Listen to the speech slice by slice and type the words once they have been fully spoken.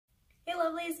Hey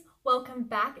lovelies, welcome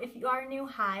back. If you are new,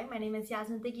 hi, my name is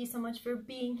Yasmin. Thank you so much for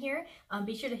being here.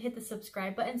 Be sure to hit the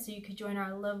subscribe button so you could join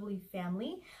our lovely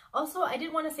family. Also, I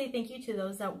did want to say thank you to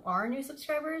those that are new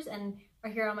subscribers and are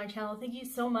here on my channel. Thank you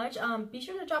so much. Be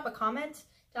sure to drop a comment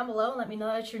down below and let me know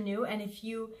that you're new. And if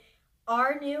you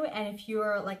are new and if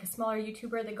you're like a smaller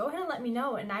YouTuber, then go ahead and let me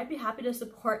know, and I'd be happy to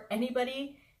support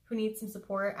anybody who needs some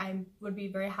support. I would be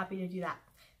very happy to do that.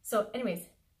 So anyways,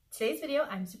 today's video,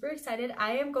 I'm super excited.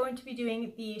 I am going to be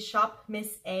doing the Shop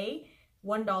Miss A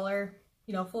 $1,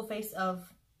 full face of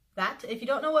that. If you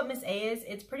don't know what Miss A is,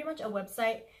 it's pretty much a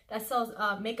website that sells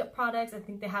makeup products. I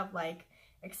think they have like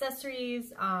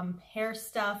accessories, hair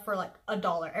stuff for like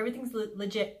 $1. Everything's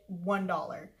legit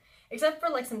 $1. Except for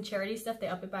like some charity stuff, they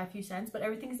up it by a few cents, but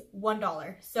everything's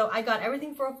 $1. So I got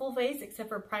everything for a full face except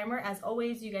for primer. As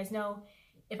always, you guys know,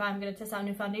 if I'm going to test out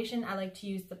new foundation, I like to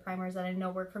use the primers that I know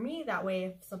work for me. That way,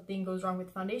 if something goes wrong with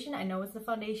the foundation, I know it's the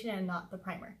foundation and not the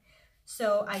primer.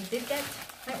 So I did get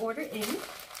my order in. So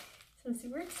I'm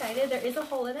super excited. There is a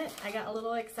hole in it. I got a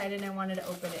little excited and I wanted to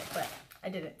open it, but I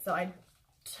didn't. So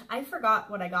I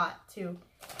forgot what I got too.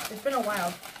 It's been a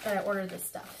while that I ordered this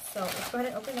stuff. So let's go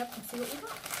ahead and open it up and see what we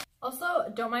got.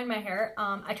 Also, don't mind my hair.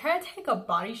 I tried to take a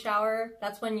body shower.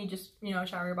 That's when you just,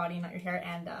 shower your body, not your hair.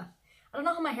 And I don't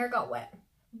know how my hair got wet,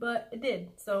 but it did.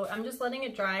 So I'm just letting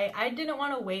it dry. I didn't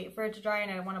want to wait for it to dry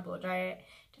and I want to blow dry it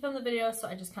to film the video, so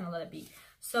I just kind of let it be.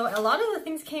 So a lot of the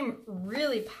things came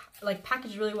really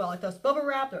packaged really well. Like there was bubble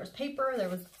wrap, there was paper, there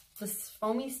was this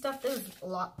foamy stuff. There was a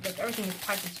lot, like everything is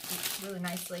packaged really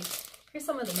nicely. Here's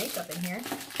some of the makeup in here.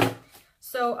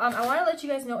 So I want to let you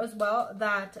guys know as well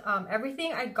that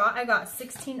everything I got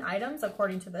 16 items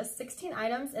according to this, 16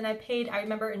 items, and I paid, I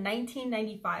remember,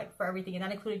 $19.95 for everything, and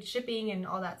that included shipping and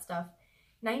all that stuff.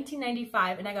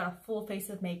 $19.95, and I got a full face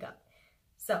of makeup.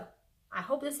 So I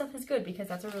hope this stuff is good because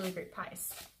that's a really great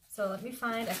price. So let me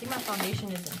find, I think my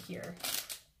foundation is in here.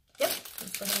 Yep,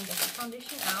 let's go ahead and get the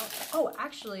foundation out. Oh,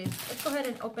 actually, let's go ahead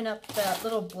and open up the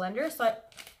little blender. So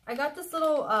I got this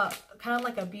little, kind of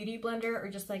like a beauty blender or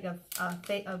just like a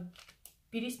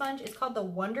beauty sponge. It's called the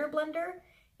Wonder Blender,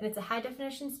 and it's a high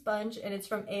definition sponge, and it's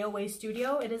from AOA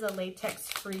Studio. It is a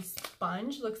latex free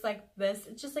sponge. Looks like this.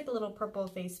 It's just like a little purple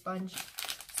face sponge.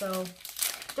 So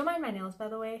don't mind my nails, by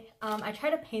the way. I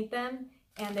tried to paint them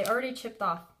and they already chipped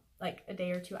off like a day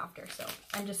or two after. So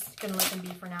I'm just gonna let them be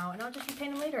for now, and I'll just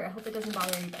repaint them later. I hope it doesn't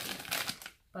bother anybody.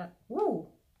 But woo,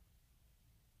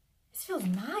 this feels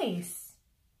nice.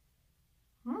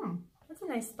 That's a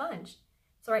nice sponge.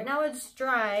 So right now it's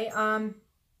dry.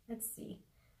 Let's see.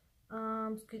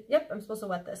 Yep, I'm supposed to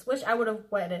wet this, which I would have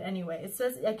wetted anyway. It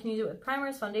says I can use it with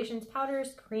primers, foundations,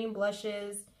 powders, cream,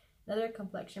 blushes, and other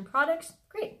complexion products.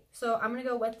 Great. So I'm gonna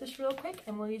go wet this real quick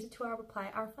and we'll use it to apply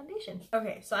our foundation.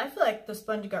 Okay, so I feel like the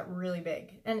sponge got really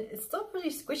big and it's still pretty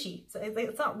squishy. So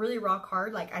it's not really rock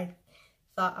hard like I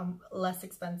thought less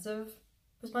expensive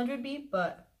the sponge would be,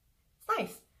 but it's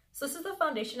nice. So this is the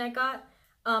foundation I got.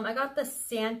 I got the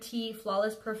Santee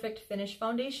Flawless Perfect Finish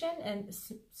Foundation and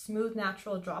Smooth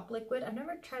Natural Drop Liquid. I've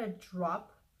never tried a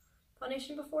drop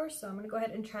foundation before, so I'm going to go ahead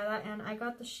and try that. And I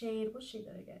got the shade, what shade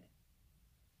did I get?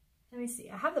 Let me see.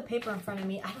 I have the paper in front of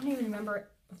me. I don't even remember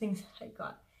the things I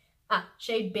got.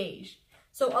 Shade Beige.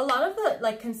 So a lot of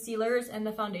the concealers and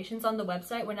the foundations on the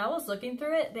website, when I was looking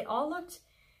through it, they all looked,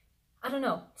 I don't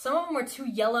know, some of them were too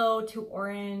yellow, too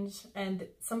orange, and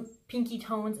some pinky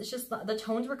tones. It's just the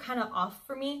tones were kind of off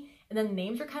for me, and then the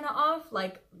names were kind of off.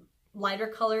 Like lighter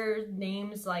color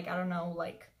names, like I don't know,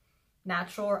 like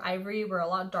Natural or Ivory were a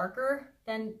lot darker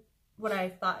than what I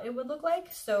thought it would look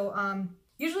like. So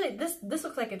usually this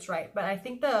looks like it's right, but I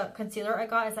think the concealer I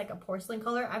got is like a porcelain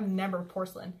color. I've never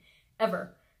porcelain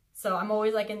ever, so I'm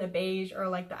always like in the beige or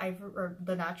like the ivory or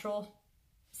the natural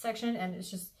section, and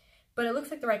it's just. But it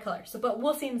looks like the right color. So, but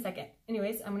we'll see in a second.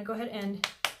 Anyways, I'm gonna go ahead and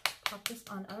pop this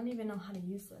on. I don't even know how to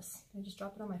use this. Can I just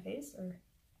drop it on my face or?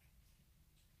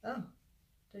 Oh,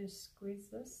 do I just squeeze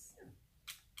this?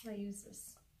 How do I use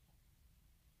this?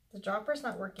 The dropper's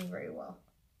not working very well.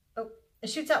 Oh, it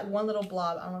shoots out one little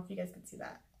blob. I don't know if you guys can see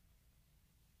that.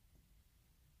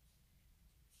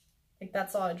 Like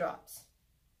that's all it drops.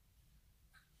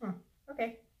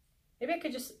 Okay. Maybe I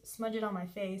could just smudge it on my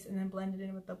face and then blend it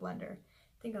in with the blender.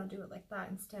 I think I'll do it like that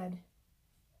instead.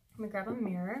 I'm gonna grab a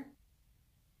mirror.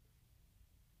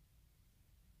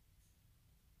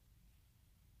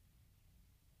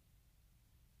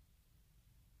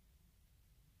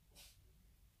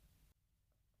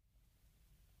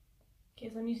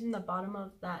 Okay, so I'm using the bottom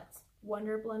of that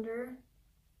Wonder Blender.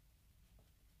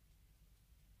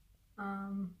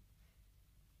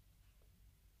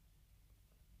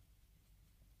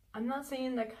 I'm not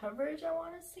seeing the coverage I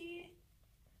want to see.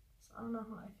 I don't know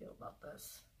how I feel about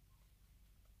this.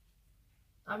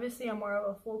 Obviously, I'm more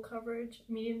of a full coverage,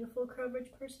 medium to full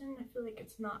coverage person. I feel like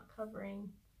it's not covering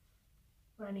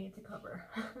what I need to cover.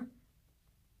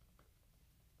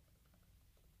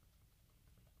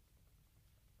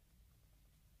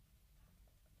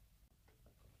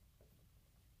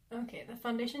 Okay, the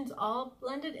foundation's all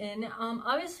blended in.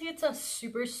 Obviously, it's a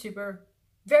super,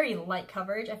 very light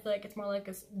coverage. I feel like it's more like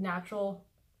a natural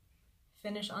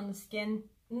finish on the skin.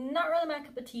 Not really my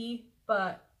cup of tea,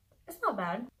 but it's not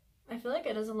bad. I feel like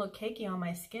it doesn't look cakey on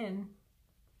my skin.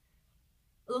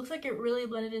 It looks like it really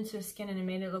blended into the skin and it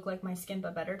made it look like my skin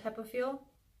but better type of feel.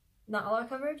 Not a lot of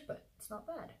coverage, but it's not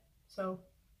bad. So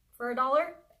for $1,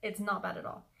 it's not bad at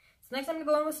all. So next I'm going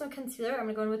to go in with some concealer. I'm going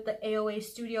to go in with the AOA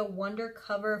Studio Wonder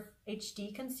Cover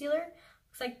HD Concealer.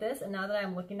 Looks like this, and now that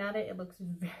I'm looking at it, it looks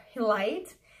very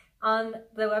light. On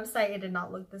the website, it did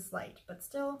not look this light, but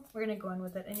still, we're going to go in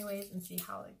with it anyways and see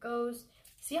how it goes.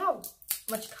 See how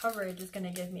much coverage it's going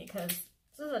to give me, because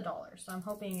this is $1, so I'm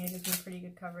hoping it gives me pretty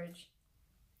good coverage.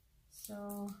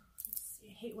 So, let's see.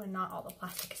 I hate when not all the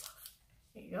plastic is off.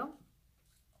 There you go.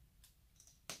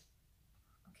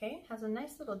 Okay, has a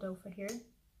nice little doe foot here.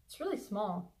 It's really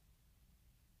small.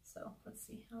 So, let's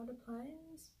see how it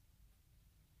applies.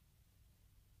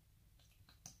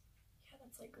 Yeah,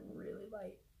 that's like really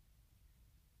light.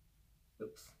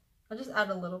 Oops. I'll just add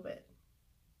a little bit.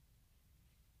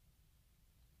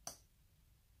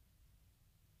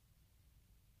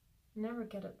 Never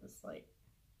get it this light.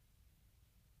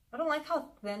 I don't like how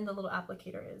thin the little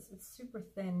applicator is. It's super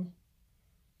thin.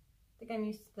 I think I'm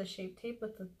used to the Shape Tape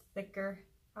with the thicker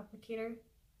applicator.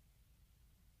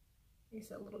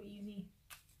 Makes it a little easy.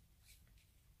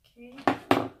 Okay.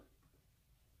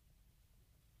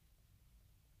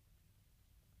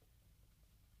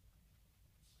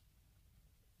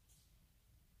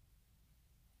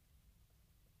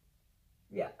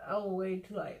 Yeah, oh, way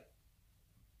too light.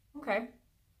 Okay.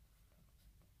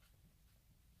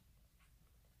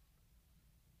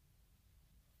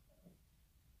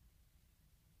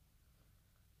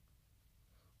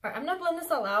 Alright, I'm gonna blend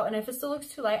this all out, and if it still looks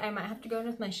too light, I might have to go in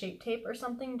with my Shape Tape or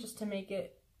something just to make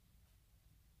it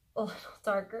a little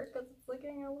darker, because it's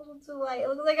looking a little too light. It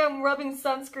looks like I'm rubbing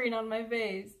sunscreen on my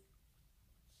face.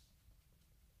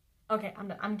 Okay, I'm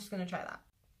done. I'm just gonna try that.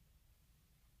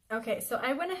 Okay, so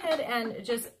I went ahead and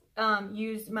just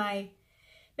used my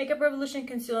Makeup Revolution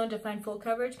Concealer to Define Full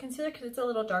Coverage Concealer because it's a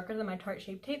little darker than my Tarte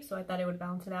Shape Tape, so I thought it would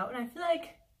balance it out, and I feel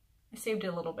like I saved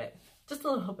it a little bit. Just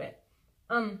a little bit.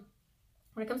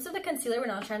 When it comes to the concealer, when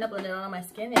I was trying to blend it on my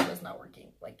skin, it was not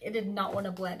working. Like, it did not want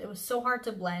to blend. It was so hard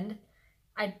to blend.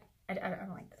 I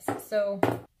don't like this. So,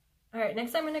 alright,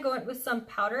 next I'm going to go in with some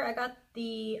powder. I got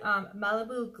the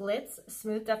Malibu Glitz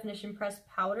Smooth Definition Pressed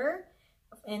Powder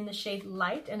in the shade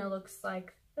Light, and it looks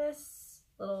like this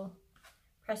little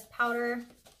pressed powder.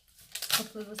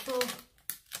 Hopefully this will,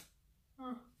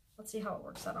 let's see how it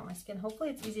works out on my skin. Hopefully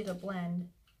it's easy to blend.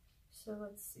 So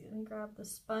let's see, let me grab the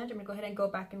sponge. I'm gonna go ahead and go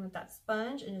back in with that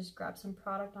sponge and just grab some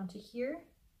product onto here.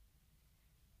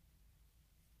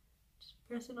 Just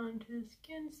press it onto the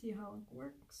skin, see how it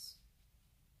works.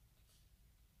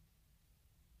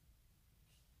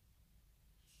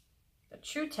 The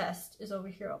true test is over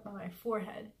here up on my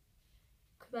forehead,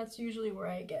 because that's usually where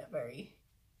I get very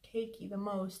cakey the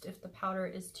most. If the powder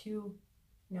is too,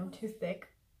 too thick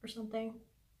or something,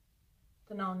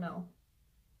 then I'll know.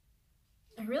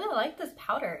 I really like this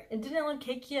powder. It didn't look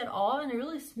cakey at all, and it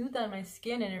really smoothed out my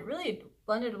skin, and it really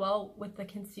blended well with the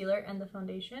concealer and the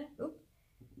foundation. Oop,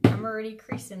 I'm already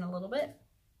creasing a little bit.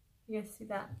 You guys see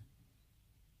that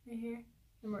right here?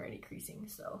 I'm already creasing,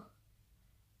 so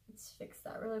let's fix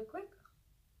that really quick.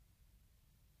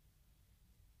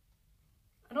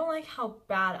 I don't like how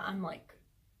bad I'm like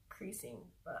creasing,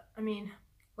 but I mean,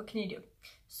 what can you do?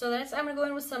 So next I'm going to go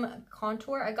in with some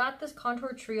contour. I got this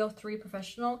Contour Trio 3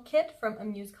 Professional Kit from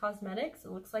Amuse Cosmetics.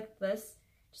 It looks like this.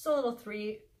 Just a little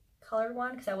 3 colored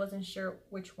one because I wasn't sure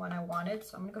which one I wanted.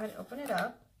 So I'm going to go ahead and open it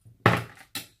up.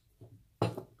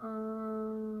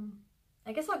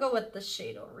 I guess I'll go with the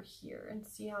shade over here and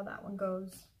see how that one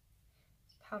goes.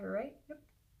 It's powder, right? Yep.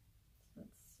 So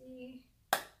let's see.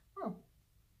 Oh,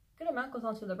 good amount goes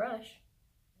onto the brush.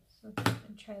 So I'm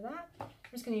going to try that. I'm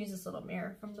just going to use this little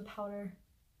mirror from the powder.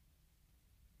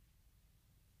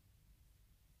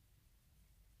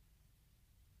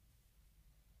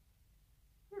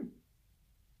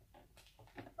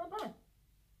 Not bad.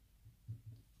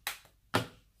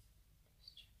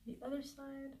 Just try the other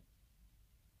side.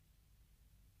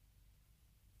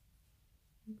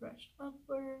 Brush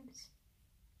upwards.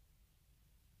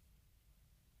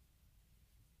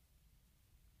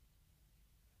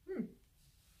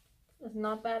 That's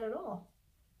not bad at all.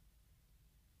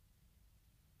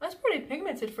 That's pretty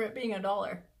pigmented for it being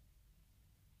 $1.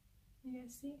 You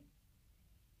guys see?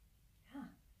 Yeah,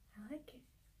 I like it.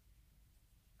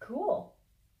 Cool.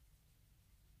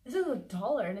 This is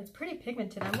 $1 and it's pretty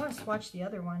pigmented. I want to swatch the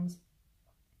other ones.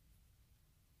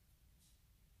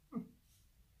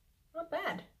 Not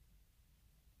bad.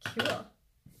 Cool.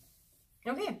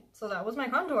 Okay, so that was my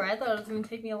contour. I thought it was going to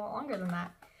take me a lot longer than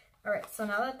that. Alright, so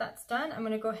now that that's done, I'm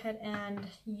going to go ahead and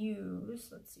use,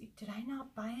 let's see, did I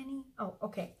not buy any? Oh,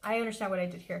 okay, I understand what I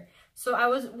did here. So I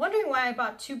was wondering why I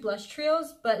bought 2 blush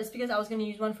trios, but it's because I was going to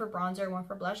use one for bronzer and one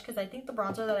for blush, because I think the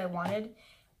bronzer that I wanted,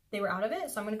 they were out of it.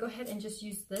 So I'm going to go ahead and just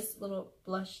use this little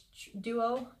blush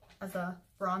duo as a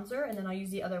bronzer, and then I'll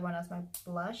use the other one as my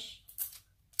blush.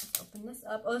 Let's open this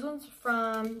up. Oh, this one's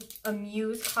from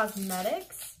Amuse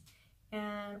Cosmetics.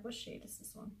 And what shade is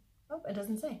this one? Oh, it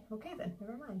doesn't say. Okay then,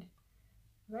 never mind.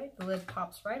 Right, the lid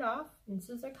pops right off. And this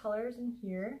is their colors in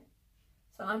here.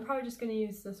 So I'm probably just going to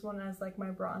use this one as like my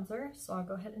bronzer. So I'll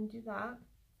go ahead and do that.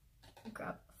 I'll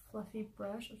grab a fluffy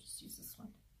brush. I'll just use this one.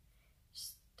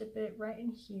 Just dip it right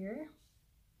in here.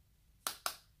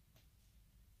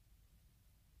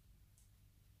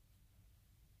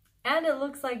 And it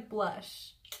looks like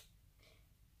blush.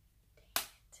 Dang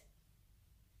it.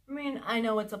 I mean, I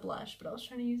know it's a blush, but I was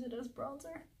trying to use it as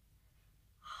bronzer.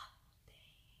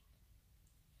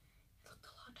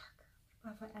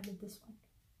 What if I added this one?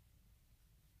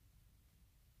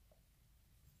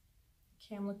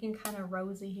 Okay, I'm looking kind of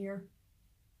rosy here.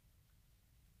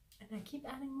 And I keep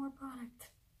adding more product.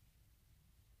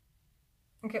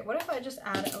 Okay, what if I just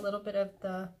add a little bit of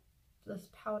this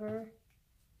powder?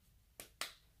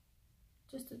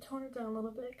 Just to tone it down a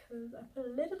little bit because I put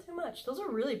a little too much. Those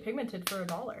are really pigmented for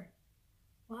 $1.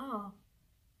 Wow.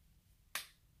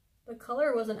 The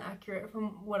color wasn't accurate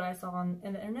from what I saw on the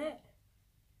internet.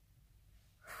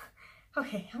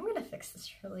 Okay, I'm gonna fix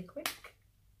this really quick.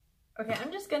 Okay,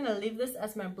 I'm just gonna leave this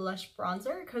as my blush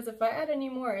bronzer because if I add any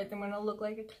more, then I'm gonna look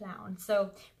like a clown.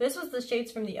 So this was the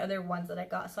shades from the other ones that I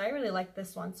got. So I really like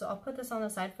this one. So I'll put this on the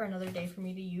side for another day for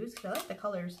me to use because I like the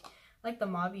colors. I like the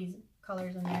mauve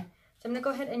colors in there. So I'm gonna go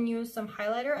ahead and use some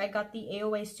highlighter. I got the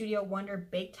AOA Studio Wonder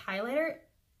Baked Highlighter.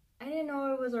 I didn't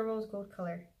know it was a rose gold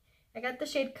color. I got the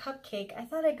shade Cupcake. I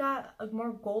thought I got a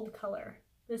more gold color.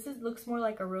 This looks more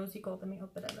like a rosy gold. Let me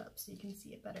open it up so you can see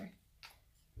it better.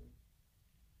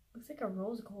 Looks like a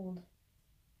rose gold.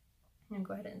 I'm gonna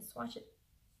go ahead and swatch it.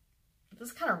 This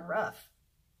is kind of rough.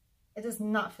 It does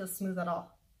not feel smooth at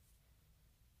all.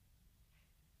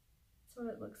 That's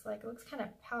what it looks like. It looks kind of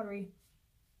powdery.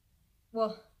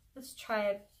 Well, let's try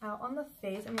it out on the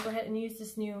face. I'm gonna go ahead and use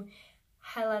this new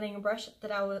highlighting brush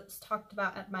that I was talked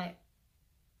about at my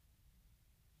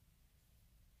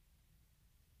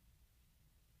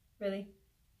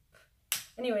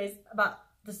anyways, about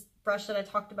this brush that I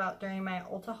talked about during my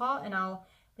Ulta haul, and I'll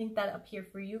link that up here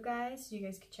for you guys so you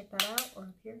guys can check that out, or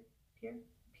up here, up here,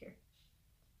 up here.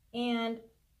 And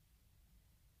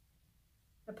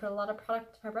I put a lot of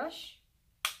product to my brush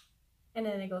and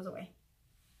then it goes away.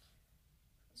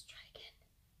 Let's try again.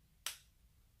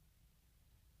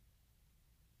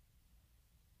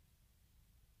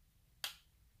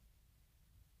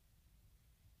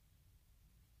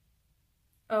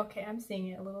 Okay, I'm seeing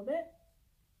it a little bit.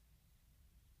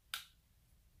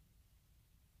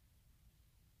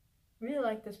 Really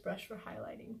like this brush for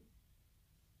highlighting.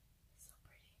 So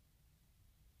pretty.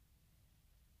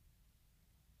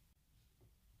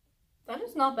 That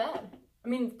is not bad. I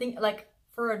mean, think like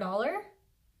for $1,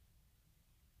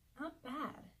 not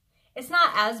bad. It's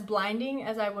not as blinding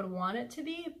as I would want it to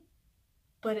be,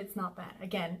 but it's not bad.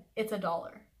 Again, it's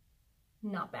 $1.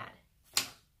 Not bad.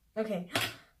 Okay.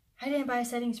 I didn't buy a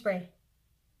setting spray.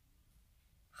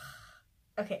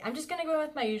 Okay, I'm just gonna go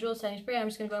with my usual setting spray. I'm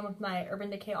just gonna go in with my Urban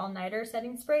Decay All Nighter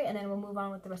setting spray, and then we'll move on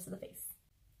with the rest of the face.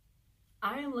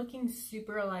 I am looking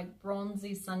super like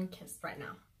bronzy sun-kissed right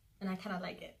now, and I kind of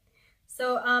like it.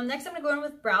 So next I'm gonna go in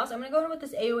with brows. I'm gonna go in with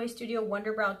this AOA Studio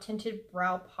Wonder Brow Tinted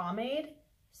Brow Pomade.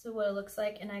 This is what it looks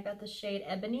like, and I got the shade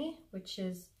Ebony, which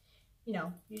is, you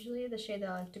know, usually the shade that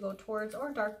I like to go towards,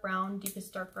 or dark brown,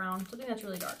 deepest dark brown, something that's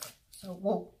really dark. So,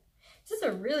 whoa. This is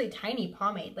a really tiny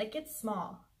pomade. Like, it's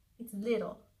small. It's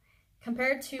little.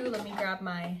 Compared to, let me grab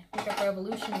my Makeup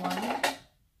Revolution one.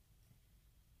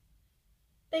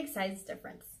 Big size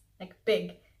difference. Like,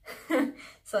 big.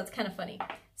 So that's kind of funny.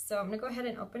 So I'm going to go ahead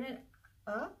and open it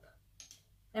up.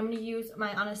 I'm going to use my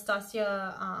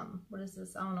Anastasia, what is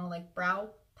this? I don't know, like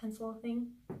brow pencil thing.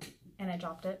 And I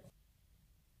dropped it.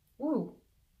 Ooh.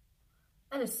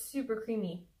 That is super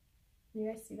creamy.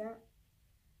 You guys see that?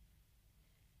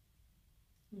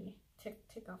 Let me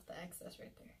take off the excess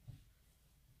right there.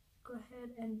 Go ahead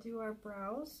and do our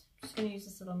brows. I'm just gonna use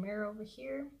this little mirror over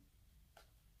here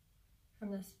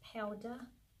from this powder.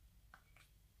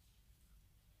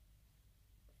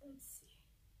 Let's see.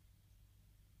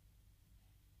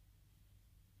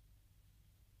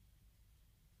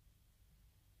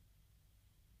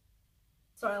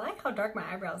 So I like how dark my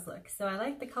eyebrows look. So I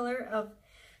like the color of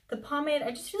the pomade.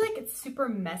 I just feel like it's super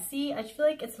messy. I just feel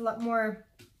like it's a lot more,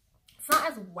 it's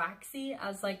not as waxy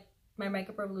as like my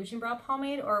Makeup Revolution brow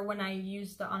pomade, or when I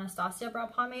use the Anastasia brow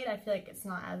pomade. I feel like it's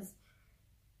not as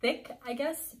thick, I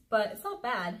guess, but it's not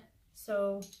bad.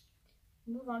 So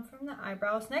move on from the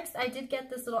eyebrows. Next, I did get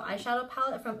this little eyeshadow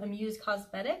palette from Amuse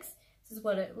Cosmetics. This is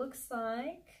what it looks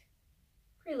like.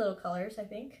 Pretty little colors, I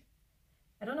think.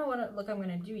 I don't know what look I'm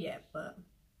gonna do yet, but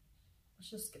let's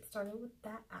just get started with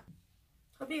that.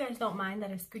 Hope you guys don't mind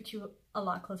that I scoot you a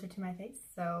lot closer to my face.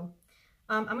 So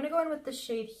I'm gonna go in with the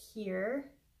shade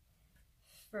here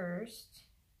first.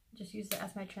 Just use it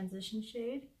as my transition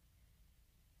shade.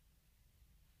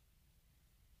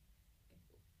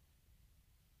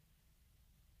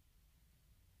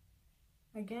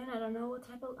 Again, I don't know what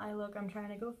type of eye look I'm trying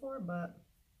to go for, but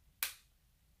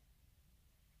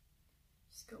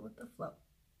just go with the flow.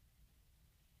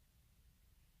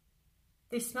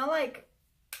 They smell like,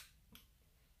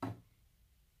 I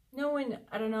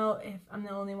don't know if I'm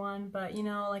the only one, but you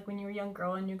know, like when you were a young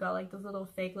girl and you got like those little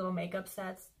fake little makeup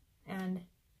sets and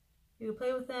you would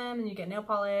play with them and you get nail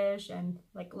polish and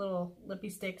like little lippy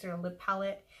sticks or a lip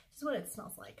palette. This is what it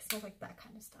smells like. It smells like that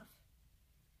kind of stuff.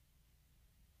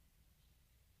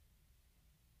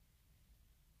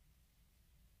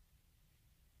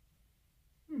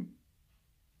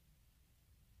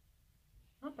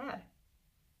 Not bad.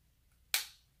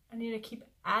 I need to keep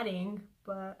adding,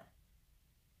 but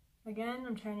again,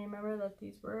 I'm trying to remember that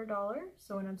these were $1.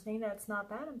 So when I'm saying that it's not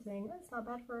bad, I'm saying it's not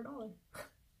bad for $1.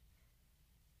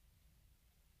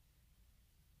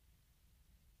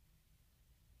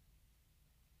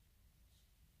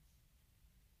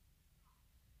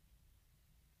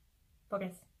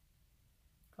 Focus.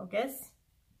 Focus.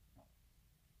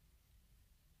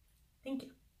 Thank you.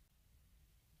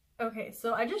 Okay,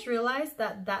 so I just realized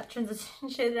that that transition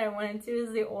shade that I went into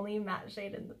is the only matte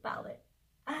shade in the palette.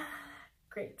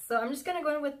 Great, so I'm just gonna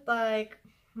go in with like,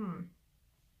 I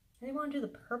really want to do the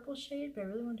purple shade, but I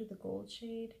really want to do the gold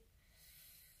shade.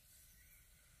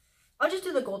 I'll just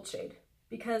do the gold shade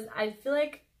because I feel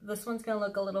like this one's gonna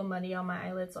look a little muddy on my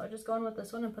eyelid, so I'll just go in with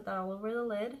this one and put that all over the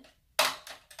lid.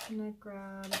 I'm gonna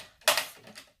grab,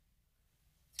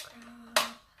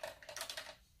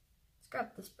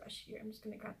 grab this brush here. I'm just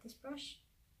going to grab this brush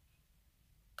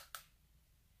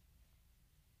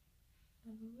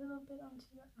and a little bit onto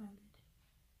the eyelid.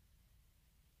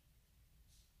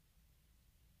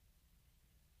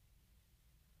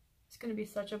 It's going to be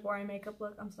such a boring makeup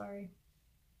look. I'm sorry.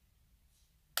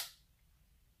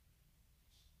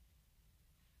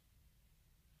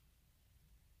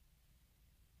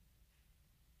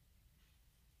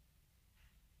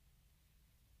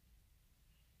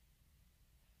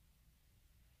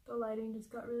 The lighting just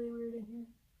got really weird in here.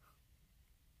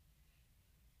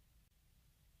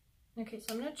 Okay,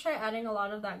 so I'm going to try adding a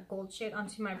lot of that gold shade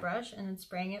onto my brush and then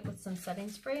spraying it with some setting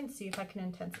spray and see if I can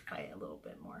intensify it a little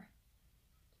bit more.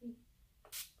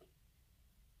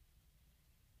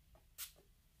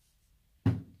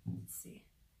 Let's see.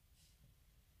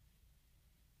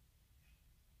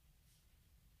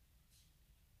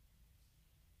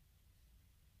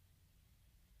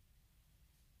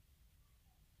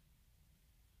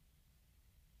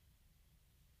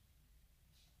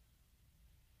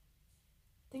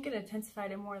 I think it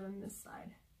intensified it more than this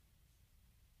side.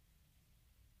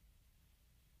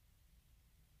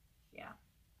 Yeah.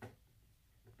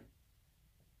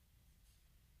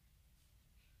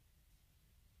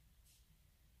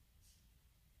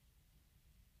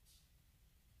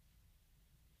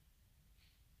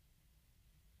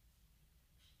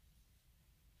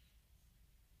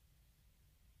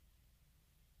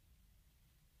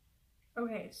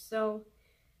 Okay, so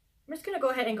I'm just going to go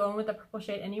ahead and go in with the purple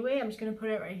shade anyway. I'm just going to put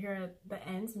it right here at the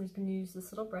ends. I'm just going to use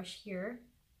this little brush here.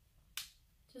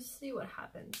 Just see what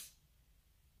happens.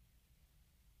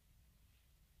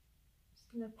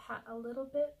 Just going to pat a little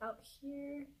bit out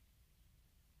here.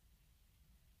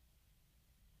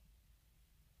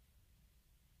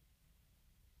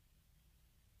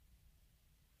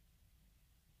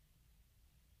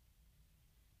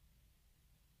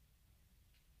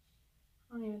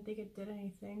 I don't even think it did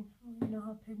anything. I don't even know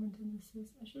how pigmented this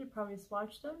is. I should have probably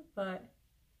swatched them, but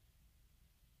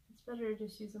it's better to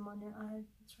just use them on your eye.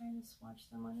 I'm trying to swatch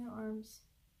them on your arms.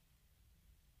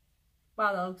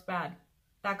 Wow, that looks bad.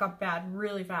 That got bad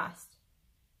really fast.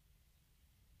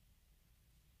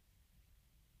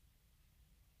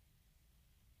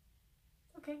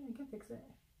 Okay, I can fix it.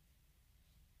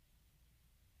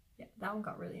 Yeah, that one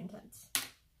got really intense.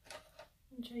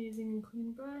 I'm try using a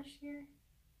clean brush here.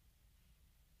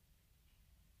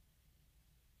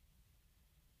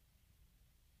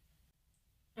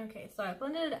 Okay, so I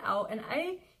blended it out and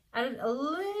I added a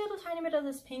little tiny bit of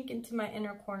this pink into my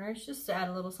inner corners just to add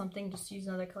a little something, just to use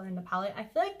another color in the palette. I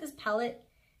feel like this palette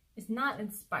is not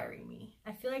inspiring me.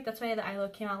 I feel like that's why the eye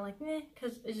look came out like meh,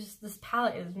 because it's just, this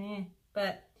palette is meh.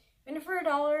 But I mean, for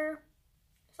 $1,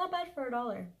 it's not bad for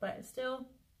 $1, but it's still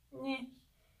meh.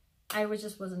 I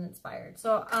just wasn't inspired.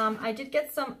 So I did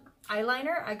get some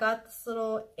eyeliner. I got this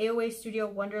little AOA Studio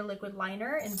Wonder liquid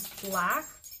liner in black.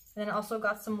 And then I also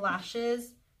got some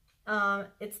lashes.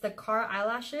 It's the Car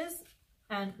Eyelashes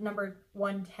and number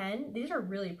 110. These are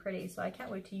really pretty, so I can't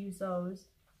wait to use those.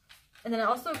 And then I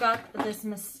also got this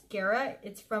mascara.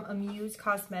 It's from Amuse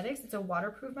Cosmetics. It's a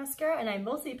waterproof mascara, and I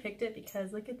mostly picked it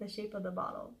because look at the shape of the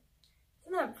bottle.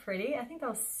 Isn't that pretty? I think that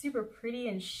was super pretty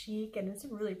and chic, and it's a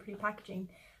really pretty packaging.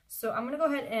 So I'm gonna go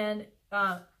ahead and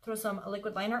throw some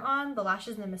liquid liner on, the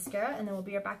lashes and the mascara, and then we'll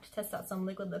be right back to test out some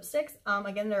liquid lipsticks.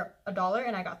 Again, they're $1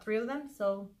 and I got 3 of them,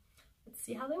 so let's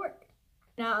see how they work.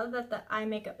 Now that the eye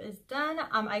makeup is done,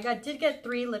 I did get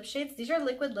 3 lip shades. These are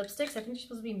liquid lipsticks. I think they're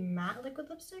supposed to be matte liquid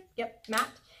lipstick. Yep,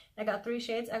 matte. I got 3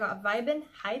 shades. I got Vibin,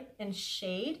 Hype, and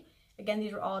Shade. Again,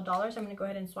 these were all $1, so I'm gonna go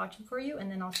ahead and swatch them for you,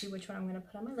 and then I'll see which one I'm gonna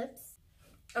put on my lips.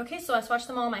 Okay, so I swatched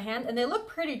them all on my hand, and they look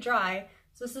pretty dry.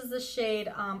 So this is the shade,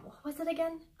 what was it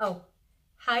again? Oh,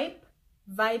 Hype,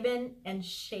 Vibin, and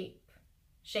Shade.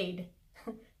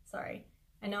 Sorry.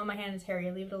 I know my hand is hairy,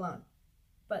 leave it alone.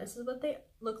 But this is what they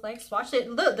look like. Swatched it.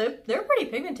 Look, they're pretty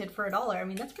pigmented for $1. I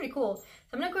mean, that's pretty cool. So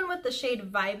I'm gonna go in with the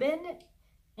shade Vibin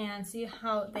and see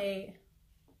how they,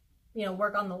 you know,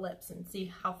 work on the lips and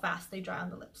see how fast they dry on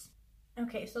the lips.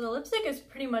 Okay, so the lipstick is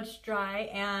pretty much dry,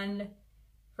 and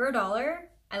for $1,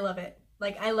 I love it.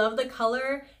 Like, I love the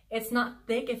color. It's not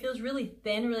thick. It feels really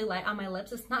thin, really light on my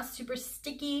lips. It's not super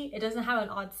sticky. It doesn't have an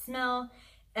odd smell.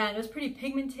 And it was pretty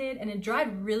pigmented, and it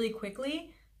dried really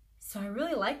quickly. So I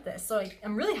really like this. So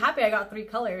I'm really happy I got 3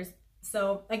 colors.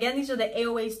 So again, these are the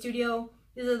AOA Studio.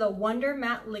 These are the Wonder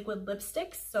Matte Liquid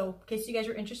Lipsticks. So in case you guys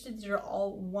are interested, these are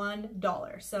all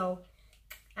 $1. So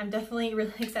I'm definitely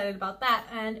really excited about that.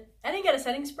 And I didn't get a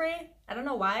setting spray. I don't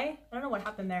know why. I don't know what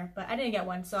happened there, but I didn't get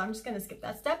one. So I'm just gonna skip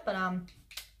that step. But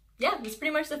yeah, this is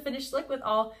pretty much the finished look with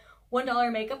all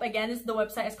 $1 makeup. Again, this is the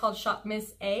website. It's called Shop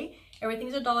Miss A.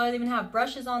 Everything's $1. They even have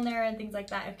brushes on there and things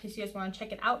like that in case you guys want to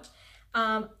check it out.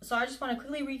 So I just want to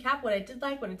quickly recap what I did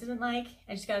like, what I didn't like.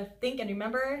 I just gotta think and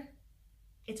remember,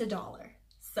 it's $1.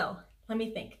 So let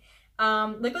me think.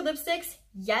 Liquid lipsticks,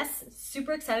 yes,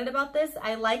 super excited about this.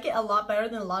 I like it a lot better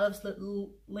than a lot of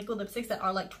liquid lipsticks that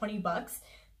are like 20 bucks.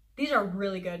 These are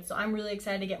really good, so I'm really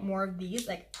excited to get more of these.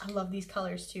 Like, I love these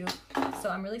colors too, so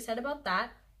I'm really excited about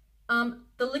that.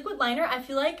 The liquid liner, I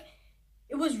feel like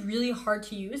it was really hard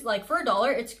to use. Like, for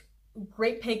 $1, it's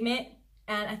great pigment,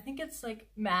 and I think it's like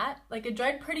matte. Like, it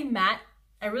dried pretty matte.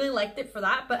 I really liked it for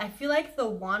that, but I feel like the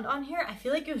wand on here, I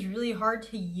feel like it was really hard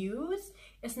to use.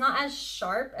 It's not as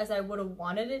sharp as I would have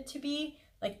wanted it to be,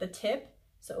 like the tip.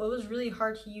 So it was really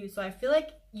hard to use. So I feel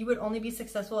like you would only be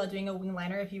successful at doing a wing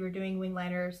liner if you were doing wing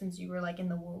liner since you were like in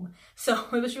the womb. So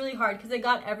it was really hard because it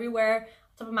got everywhere,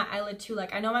 on top of my eyelid too.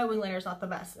 Like, I know my wing liner is not the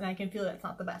best, and I can feel that it's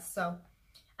not the best. So,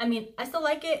 I mean, I still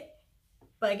like it,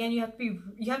 but again, you have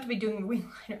to be doing a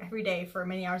wing liner every day for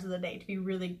many hours of the day to be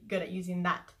really good at using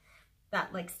that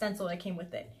like stencil that came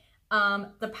with it.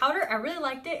 The powder, I really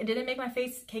liked it. It didn't make my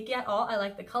face cakey at all. I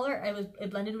liked the color.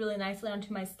 It blended really nicely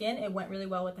onto my skin. It went really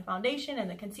well with the foundation and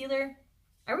the concealer.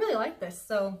 I really like this,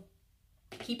 so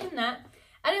keeping that.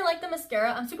 I didn't like the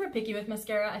mascara. I'm super picky with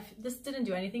mascara. This didn't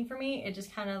do anything for me. It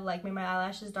just kind of like made my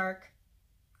eyelashes dark.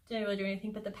 Didn't really do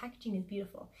anything, but the packaging is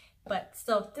beautiful. But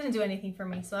still, didn't do anything for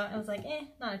me. So I was like,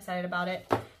 not excited about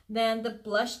it. Then the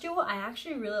blush duo, I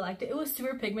actually really liked it. It was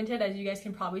super pigmented, as you guys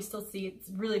can probably still see. It's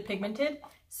really pigmented.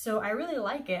 So I really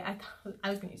like it. I thought I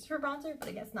was going to use it for bronzer, but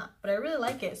I guess not. But I really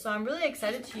like it. So I'm really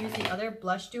excited to use the other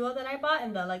blush duo that I bought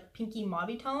in the like pinky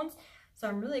mauve tones. So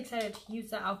I'm really excited to use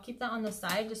that. I'll keep that on the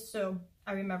side just so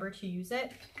I remember to use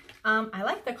it. I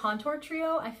like the contour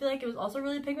trio. I feel like it was also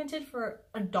really pigmented for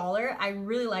 $1. I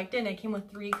really liked it, and it came with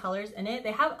 3 colors in it.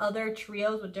 They have other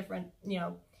trios with different, you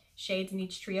know, shades in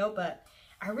each trio, but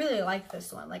I really like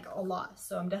this one, like, a lot.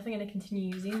 So I'm definitely going to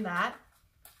continue using that.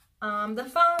 The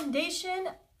foundation,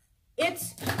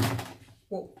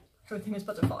 whoa, everything was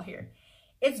about to fall here.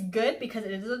 It's good because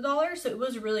it is $1, so it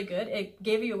was really good. It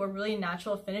gave you a really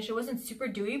natural finish. It wasn't super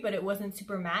dewy, but it wasn't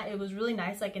super matte. It was really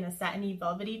nice, like in a satiny,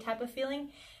 velvety type of feeling.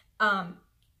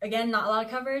 Again, not a lot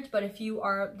of coverage, but if you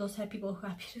are those type of people who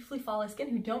have beautifully flawless skin,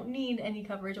 who don't need any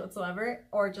coverage whatsoever,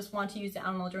 or just want to use it, I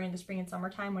don't know, during the spring and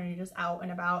summertime when you're just out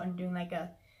and about and doing like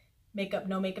a makeup,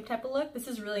 no makeup type of look, this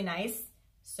is really nice.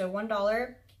 So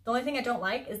 $1. The only thing I don't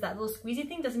like is that little squeezy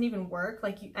thing doesn't even work.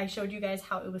 Like I showed you guys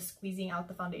how it was squeezing out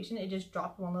the foundation. It just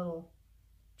dropped one little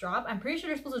drop. I'm pretty sure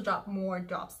you're supposed to drop more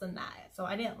drops than that. So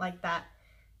I didn't like that,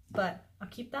 but I'll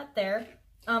keep that there.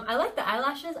 I like the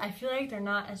eyelashes. I feel like they're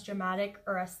not as dramatic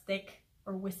or as thick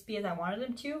or wispy as I wanted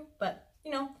them to, but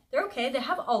you know, they're okay. They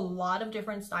have a lot of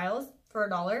different styles for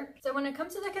 $1. So when it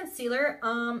comes to the concealer,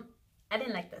 I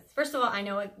didn't like this. First of all, I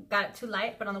know it got it too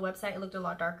light, but on the website it looked a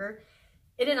lot darker.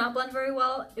 It did not blend very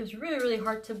well. It was really, really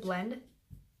hard to blend.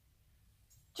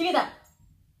 Check that.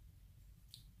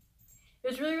 It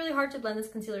was really, really hard to blend this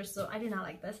concealer, so I did not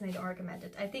like this and I don't recommend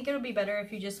it. I think it would be better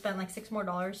if you just spent like $6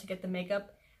 more to get the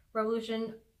Makeup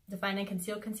Revolution Define and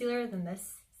Conceal Concealer than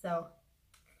this. So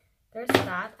there's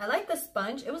that. I like the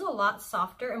sponge. It was a lot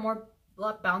softer and a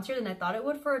lot bouncier than I thought it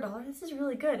would for $1. This is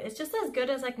really good. It's just as good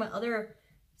as like my other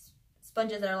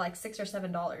sponges that are like $6 or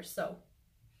 $7. So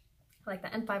I like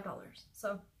that, and $5.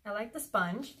 So I like the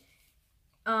sponge.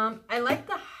 I like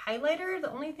the highlighter.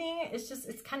 The only thing is just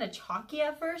it's kind of chalky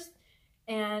at first,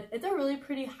 and it's a really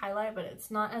pretty highlight, but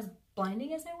it's not as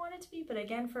blinding as I want it to be. But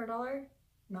again, for $1,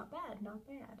 not bad, not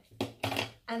bad.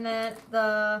 And then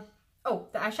the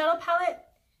eyeshadow palette,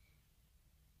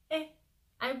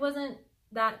 I wasn't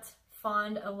that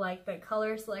fond of like the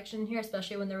color selection here,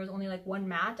 especially when there was only like one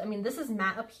matte. I mean, this is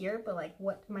matte up here, but like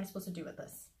what am I supposed to do with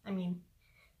this? I mean,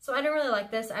 so I don't really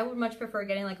like this. I would much prefer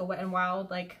getting like a Wet n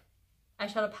Wild like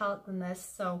eyeshadow palette than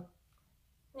this. So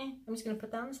I'm just gonna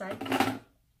put that on the side.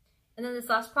 And then this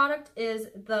last product is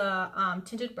the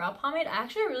tinted brow pomade. I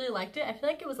actually really liked it. I feel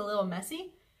like it was a little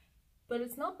messy, but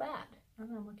it's not bad. I don't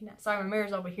know what I'm looking at. Sorry, my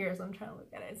mirror's over here, so I'm trying to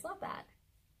look at it. It's not bad.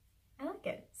 I like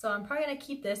it. So I'm probably gonna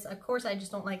keep this. Of course, I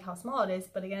just don't like how small it is,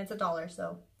 but again, it's $1,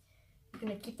 so I'm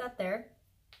gonna keep that there.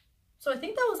 So I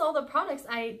think that was all the products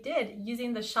I did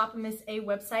using the Shop Miss A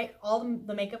website. All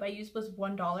the makeup I used was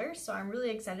 $1, so I'm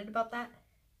really excited about that.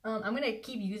 I'm gonna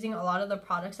keep using a lot of the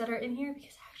products that are in here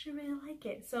because I actually really like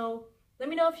it. So let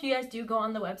me know if you guys do go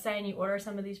on the website and you order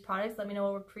some of these products. Let me know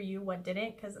what worked for you, what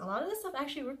didn't, because a lot of this stuff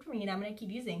actually worked for me and I'm gonna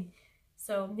keep using.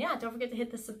 So yeah, don't forget to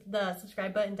hit the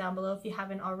subscribe button down below if you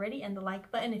haven't already, and the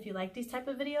like button if you like these type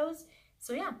of videos.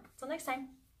 So yeah, until next time,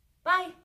 bye!